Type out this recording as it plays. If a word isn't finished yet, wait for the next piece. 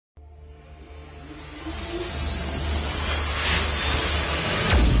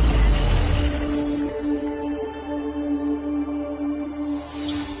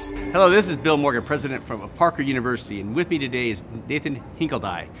Hello, this is Bill Morgan, president of Parker University, and with me today is Nathan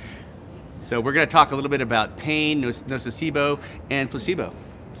Hinkeldey. So we're going to talk a little bit about pain, nocebo, and placebo.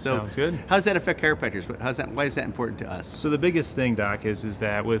 So sounds good. How does that affect chiropractors? Why is that important to us? So the biggest thing, Doc, is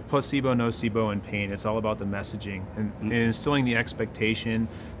that with placebo, nocebo, and pain, it's all about the messaging and instilling the expectation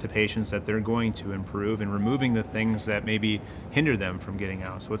to patients that they're going to improve and removing the things that maybe hinder them from getting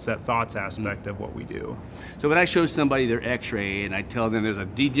out. So it's that thoughts aspect of what we do. So when I show somebody their x-ray and I tell them there's a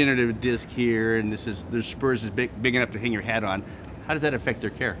degenerative disc here and their spurs is big enough to hang your hat on, how does that affect their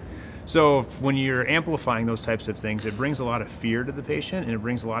care? So when you're amplifying those types of things, it brings a lot of fear to the patient and it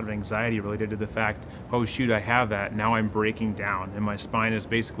brings a lot of anxiety related to the fact, oh shoot, I have that, now I'm breaking down and my spine is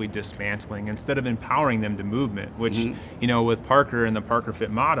basically dismantling instead of empowering them to movement, which, you know, with Parker and the Parker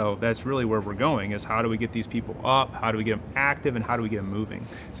Fit motto, that's really where we're going, is how do we get these people up, how do we get them active, and how do we get them moving?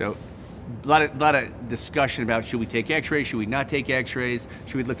 So a lot of discussion about should we take x-rays, should we not take x-rays,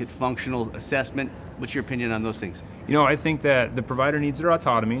 should we look at functional assessment? What's your opinion on those things? You know, I think that the provider needs their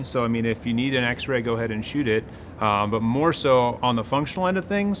autonomy. So, I mean, if you need an x-ray, go ahead and shoot it. But more so on the functional end of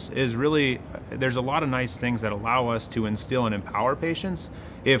things is really, there's a lot of nice things that allow us to instill and empower patients.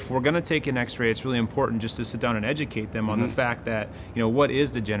 If we're going to take an x-ray, it's really important just to sit down and educate them on the fact that, you know, what is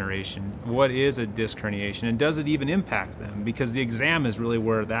degeneration? What is a disc herniation? And does it even impact them? Because the exam is really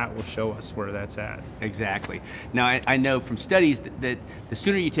where that will show us where that's at. Exactly. Now, I know from studies that the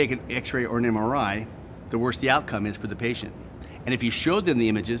sooner you take an x-ray or an MRI, the worse the outcome is for the patient. And if you showed them the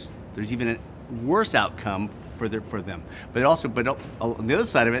images, there's even a worse outcome for them. But on the other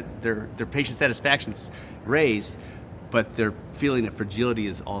side of it, their patient satisfaction's raised, but their feeling of fragility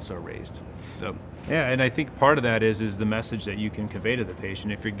is also raised. So. Yeah, and I think part of that is the message that you can convey to the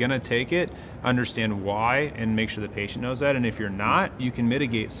patient. If you're gonna take it, understand why and make sure the patient knows that. And if you're not, you can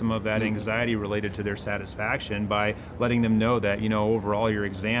mitigate some of that anxiety related to their satisfaction by letting them know that, you know, overall your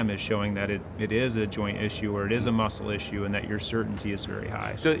exam is showing that it is a joint issue or it is a muscle issue and that your certainty is very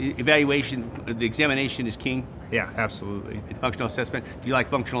high. So evaluation, the examination is king? Yeah, absolutely. And functional assessment, do you like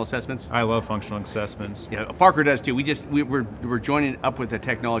functional assessments? I love functional assessments. Yeah, Parker does too. We're joining up with the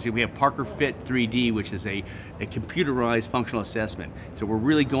technology. We have Parker Fit 3D, which is a computerized functional assessment. So we're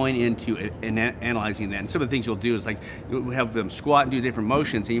really going into and analyzing that. And some of the things you'll do is like you'll have them squat and do different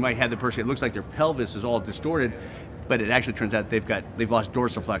motions, and you might have the person, it looks like their pelvis is all distorted, but it actually turns out they've lost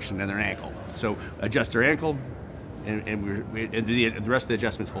dorsiflexion in their ankle. So adjust their ankle, and the rest of the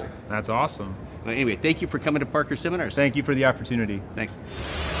adjustments hold. That's awesome. Well, anyway, thank you for coming to Parker Seminars. Thank you for the opportunity. Thanks.